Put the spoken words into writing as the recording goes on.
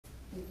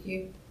Thank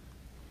you.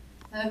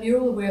 You're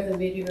all aware of the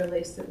media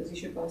release that was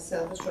issued by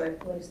South Australia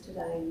Police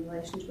today in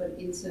relation to an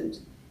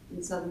incident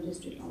in Southern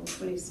District on the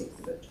 26th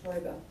of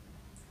October.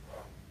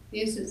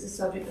 The incident is the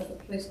subject of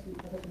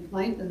a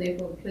complaint, and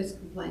therefore the Police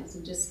Complaints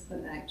and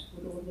Discipline Act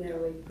would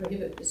ordinarily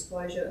prohibit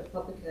disclosure of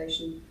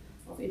publication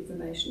of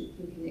information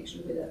in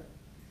connection with it.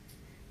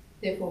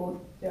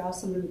 Therefore, there are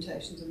some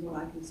limitations on what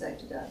I can say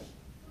today.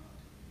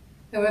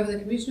 However, the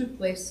Commissioner of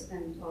Police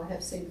and I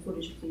have seen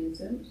footage of the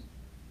incident.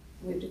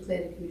 We've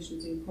declared a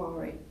Commissioner's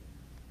inquiry.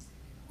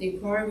 The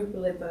inquiry will be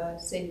led by a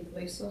senior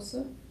police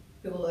officer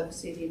who will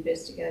oversee the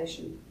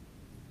investigation.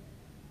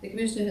 The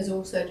Commissioner has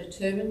also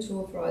determined to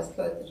authorise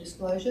both the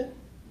disclosure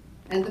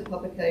and the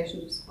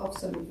publication of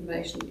some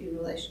information in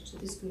relation to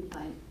this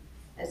complaint,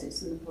 as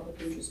it's in the public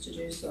interest to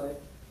do so.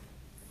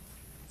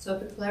 So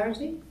for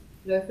clarity,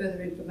 no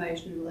further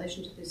information in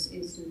relation to this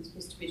incident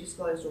is to be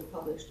disclosed or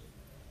published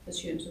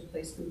pursuant to the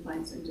Police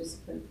Complaints and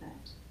Discipline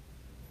Act.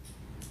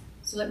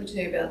 So let me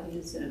tell you about the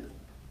incident.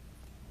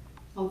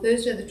 On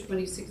Thursday the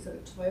 26th of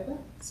October,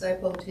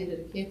 SAPOL attended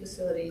a care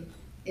facility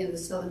in the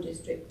Southern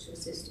District to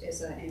assist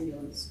SA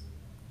Ambulance.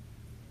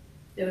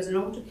 There was an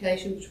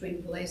altercation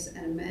between police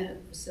and a man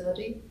at the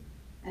facility,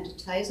 and a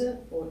taser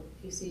or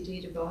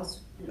ECD device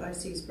and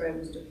OC spray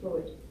was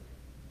deployed.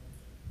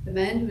 The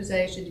man, who was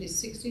aged in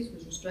his 60s,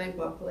 was restrained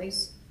by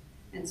police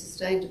and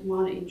sustained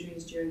minor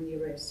injuries during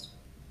the arrest.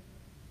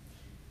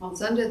 On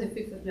Sunday the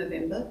 5th of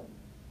November,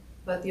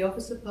 both the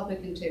Office of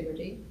Public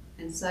Integrity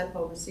and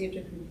SAPOL received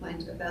a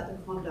complaint about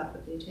the conduct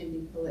of the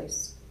attending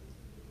police.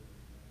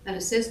 An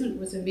assessment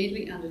was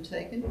immediately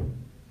undertaken,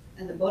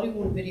 and the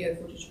body-worn video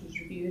footage was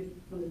reviewed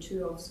from the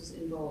two officers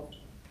involved.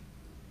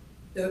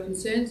 There were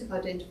concerns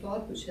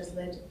identified, which has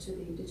led to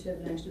the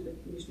determination of the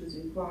Commissioner's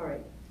inquiry.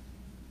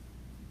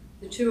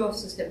 The two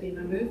officers have been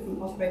removed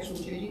from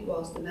operational duty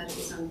whilst the matter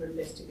is under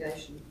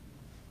investigation.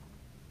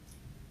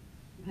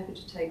 I'm happy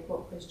to take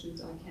what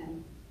questions I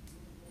can.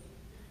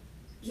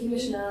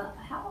 Commissioner,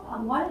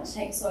 why did it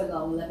take so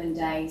long, 11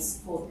 days,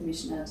 for the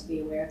Commissioner to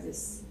be aware of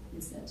this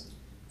incident?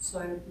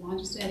 So my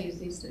understanding is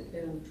the incident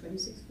occurred on the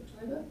 26th of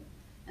October,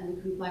 and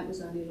the complaint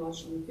was only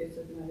lodged on the 5th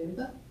of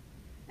November,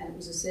 and it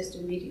was assessed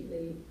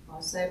immediately by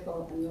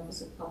SAPOL and the Office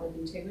of Public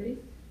Integrity,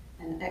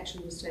 and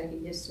action was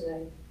taken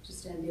yesterday to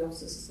stand the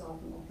officers aside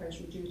from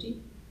operational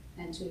duty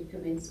and to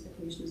commence a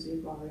Commissioner's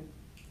inquiry.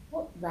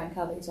 What rank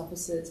are these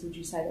officers, would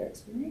you say, their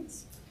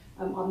experience?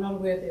 I'm not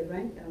aware of their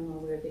rank, and I'm not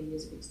aware of their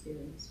years of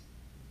experience.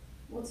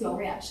 What's your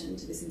reaction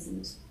to this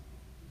incident?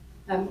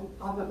 I'm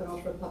not going to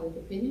offer a public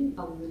opinion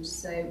other than to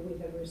say we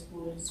have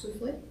responded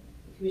swiftly.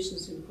 The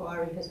Commissioner's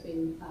inquiry has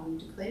been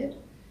declared,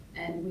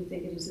 and we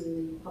think it is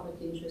in the public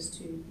interest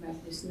to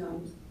make this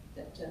known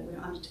that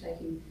we're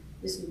undertaking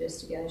this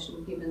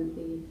investigation given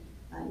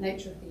the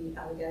nature of the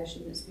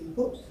allegation that's been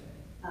put,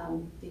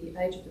 the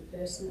age of the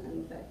person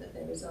and the fact that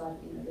they reside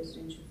in a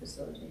residential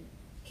facility.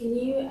 Can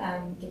you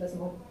give us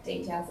more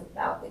details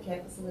about the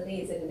care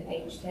facility? Is it an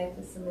aged care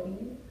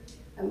facility?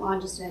 My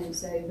understanding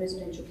is a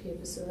residential care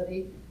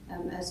facility.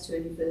 As to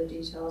any further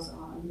details,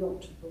 I'm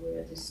not aware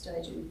at this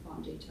stage in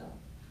fine detail.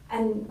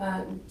 And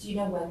do you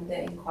know when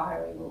the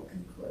inquiry will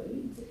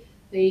conclude?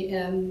 The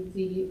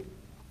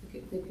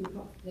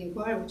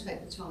inquiry will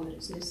take the time that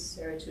it's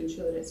necessary to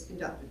ensure that it's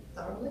conducted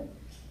thoroughly.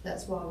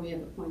 That's why we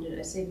have appointed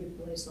a senior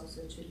police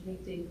officer to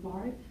lead the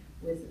inquiry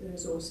with the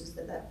resources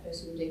that that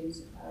person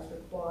deems are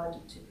required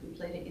to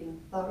complete it in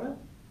a thorough,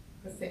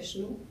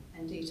 professional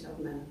and detailed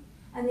manner.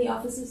 And the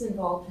officers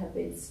involved have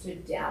been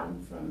stood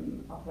down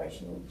from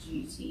operational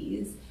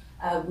duties.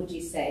 Would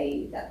you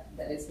say that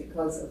is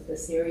because of the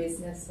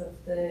seriousness of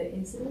the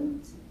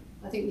incident?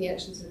 I think the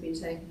actions that have been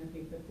taken have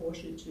been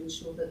proportionate to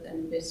ensure that an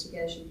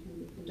investigation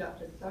can be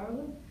conducted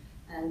thoroughly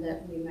and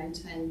that we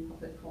maintain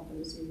public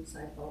confidence in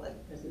SAPOL at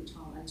the present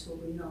time until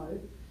we know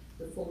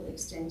the full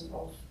extent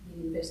of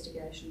the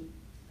investigation.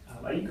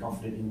 Are you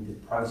confident in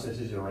the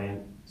processes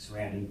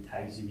surrounding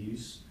taser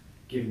use,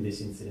 given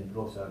this incident,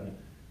 but also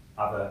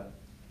other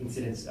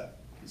incidents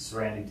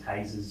surrounding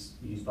tasers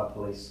used by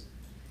police?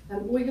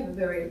 We have a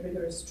very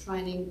rigorous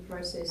training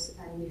process,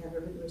 and we have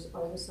a rigorous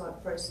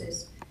oversight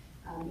process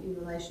in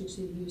relation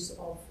to use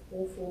of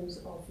all forms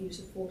of use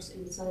of force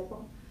in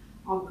SAPOL.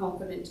 I'm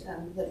confident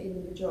that in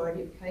the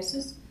majority of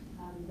cases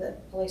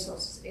that police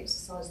officers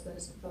exercise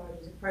those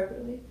authorities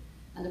appropriately,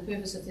 and the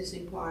purpose of this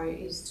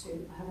inquiry is to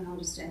have an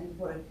understanding of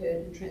what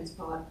occurred and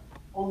transpired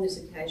on this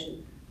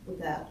occasion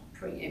without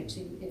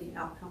preempting any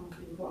outcome of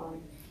the inquiry.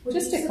 Well,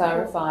 just to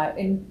clarify,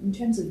 in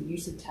terms of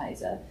use of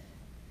taser,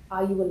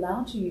 are you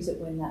allowed to use it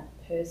when that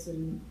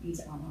person is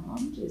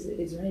unarmed? Is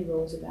there any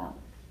rules about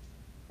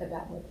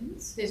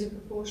weapons? There's a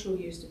proportional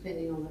use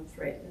depending on the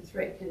threat. The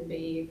threat can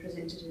be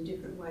presented in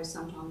different ways.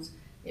 Sometimes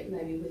it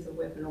may be with a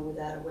weapon or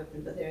without a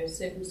weapon, but there are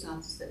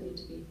circumstances that need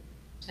to be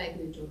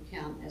taken into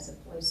account as a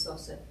police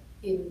officer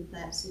in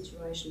that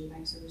situation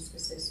makes a risk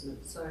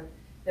assessment. So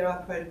there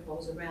are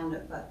protocols around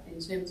it, but in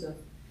terms of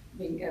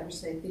being able to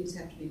say things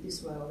have to be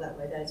this way or that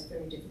way, that is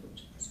very difficult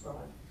to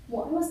prescribe.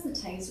 Why was the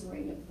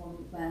tasering of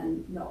one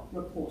man not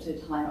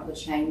reported higher up the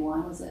chain? Why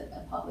was it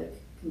a public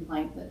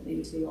complaint that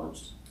needed to be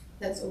lodged.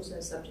 That's also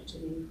subject to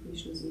the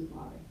Commissioner's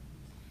inquiry.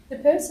 The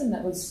person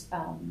that was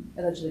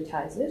allegedly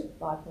tasered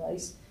by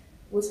police,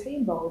 was he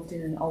involved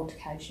in an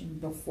altercation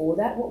before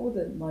that? What were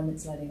the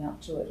moments leading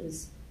up to it?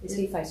 Is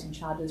he facing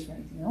charges for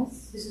anything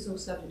else? This is all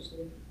subject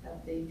to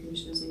the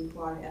Commissioner's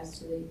inquiry as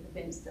to the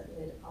events that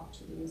led up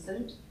to the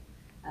incident,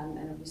 and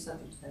it'll be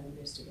subject to that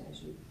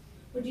investigation.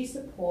 Would you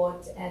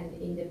support an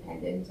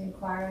independent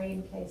inquiry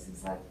in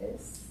cases like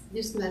this?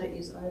 This matter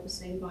is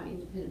overseen by an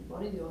independent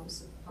body, the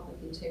Office of Public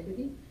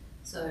Integrity.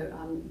 So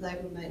they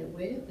were made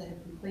aware, they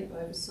have complete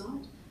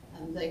oversight.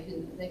 They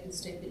can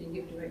step in and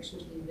give direction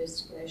to the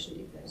investigation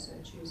if they so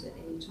choose at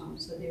any time.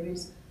 So there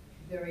is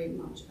very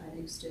much an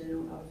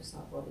external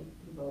oversight body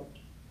involved.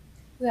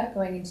 Without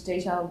going into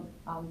detail,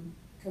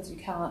 because you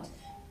can't,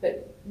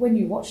 but when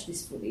you watched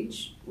this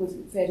footage, was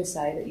it fair to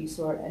say that you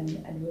saw it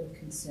and were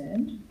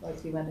concerned,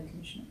 both you and the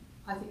Commissioner?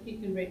 I think you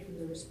can read from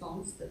the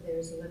response that there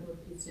is a level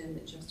of concern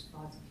that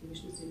justifies the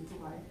Commissioner's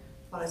inquiry.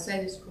 But I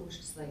say this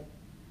cautiously.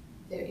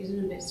 There is an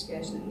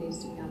investigation that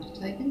needs to be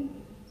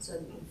undertaken so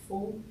that the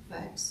full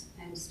facts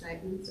and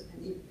statements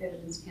and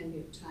evidence can be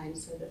obtained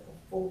so that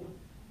a full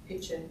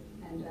picture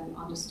and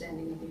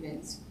understanding of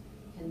events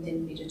can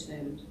then be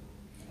determined.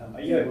 Are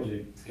you able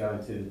to go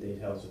into the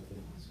details of the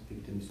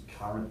victim's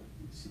current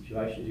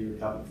situation? Do you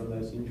recover from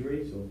those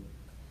injuries?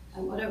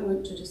 Or? I don't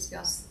want to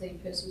discuss the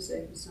personal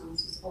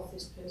circumstances of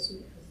this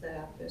person because they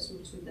are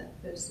personal to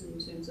that person in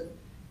terms of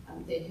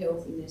their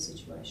health and their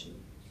situation.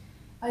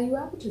 Are you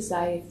able to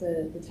say if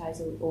the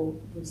taser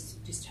was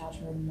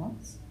discharged more than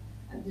once?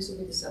 This will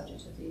be the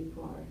subject of the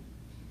inquiry.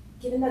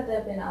 Given that there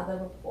have been other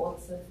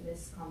reports of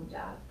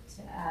misconduct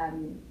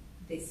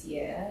this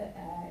year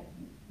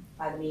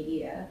by the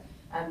media,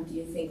 do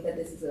you think that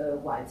this is a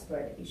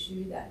widespread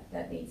issue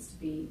that needs to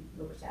be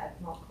looked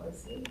at more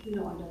closely?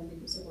 No, I don't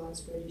think it's a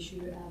widespread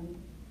issue.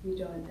 We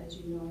don't, as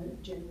you know,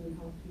 generally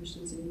hold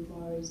commissions and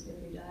inquiries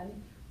every day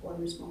or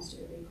in response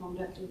to every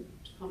conduct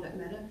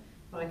matter.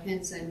 But I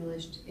can say in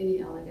relation to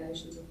any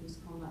allegations of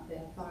misconduct, they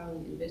are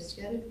thoroughly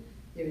investigated.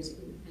 There is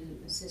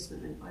independent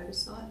assessment and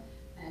oversight,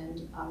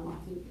 and I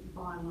think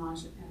by and large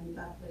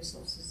our police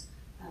officers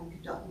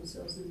conduct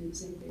themselves in an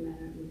exemplary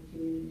manner in the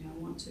community. I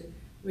want to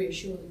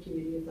reassure the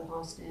community of the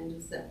high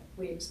standards that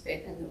we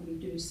expect and that we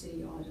do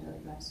see on a daily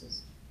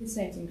basis. This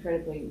seems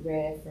incredibly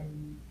rare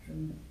from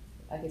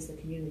I guess the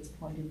community's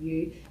point of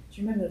view.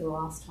 Do you remember the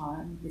last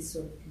time this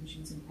sort of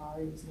Commission's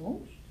inquiry was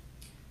launched?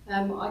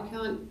 I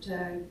can't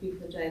give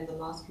the date of the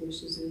last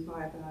Commission's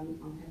inquiry, but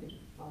I'm happy to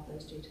provide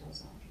those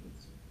details afterwards.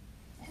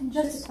 And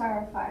just to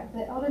clarify,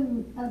 the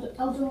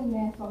elderly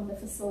man from the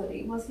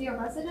facility, was he a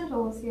resident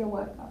or was he a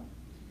worker?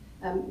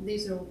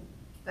 These are all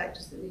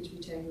factors that need to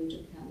be taken into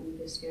account in the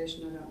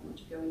investigation. I don't want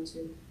to go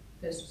into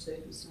personal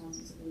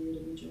circumstances of an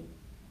individual.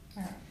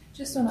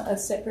 Just on a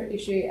separate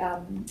issue,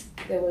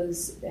 there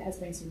has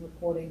been some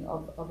reporting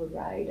of a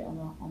raid on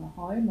a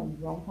home, on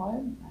the wrong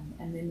home,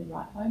 and then the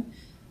right home.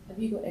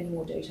 Have you got any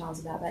more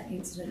details about that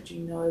incident? Do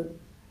you know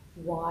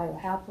why or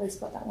how police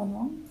got that one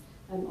wrong?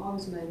 I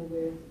was made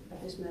aware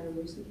of this matter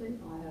recently.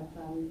 I have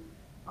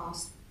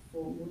asked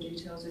for more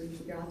details in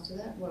regards to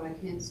that. What I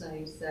can say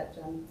is that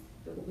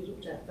it will be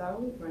looked at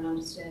thoroughly for an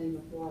understanding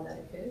of why that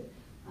occurred.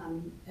 I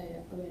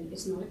mean,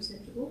 it's not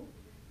acceptable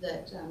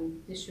that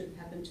this should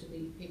happen to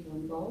the people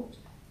involved.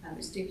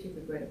 It's deeply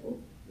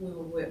regrettable. We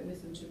will work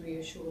with them to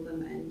reassure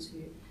them and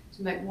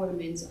to make what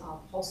amends are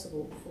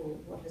possible for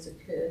what has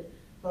occurred.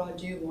 But I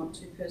do want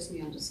to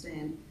personally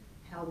understand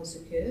how this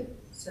occurred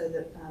so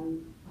that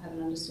I have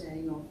an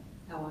understanding of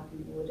how I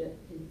can avoid it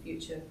in the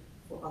future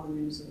for other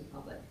members of the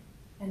public.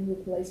 And will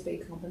police be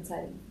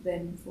compensated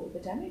then for the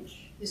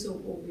damage? This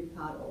will all be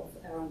part of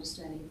our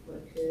understanding of what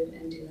occurred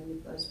and dealing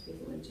with those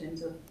people in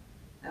terms of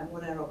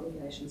what our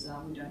obligations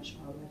are. We don't shy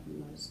away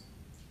from those.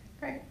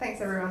 Great, thanks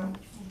everyone.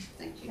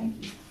 Thank you.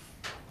 Thank you.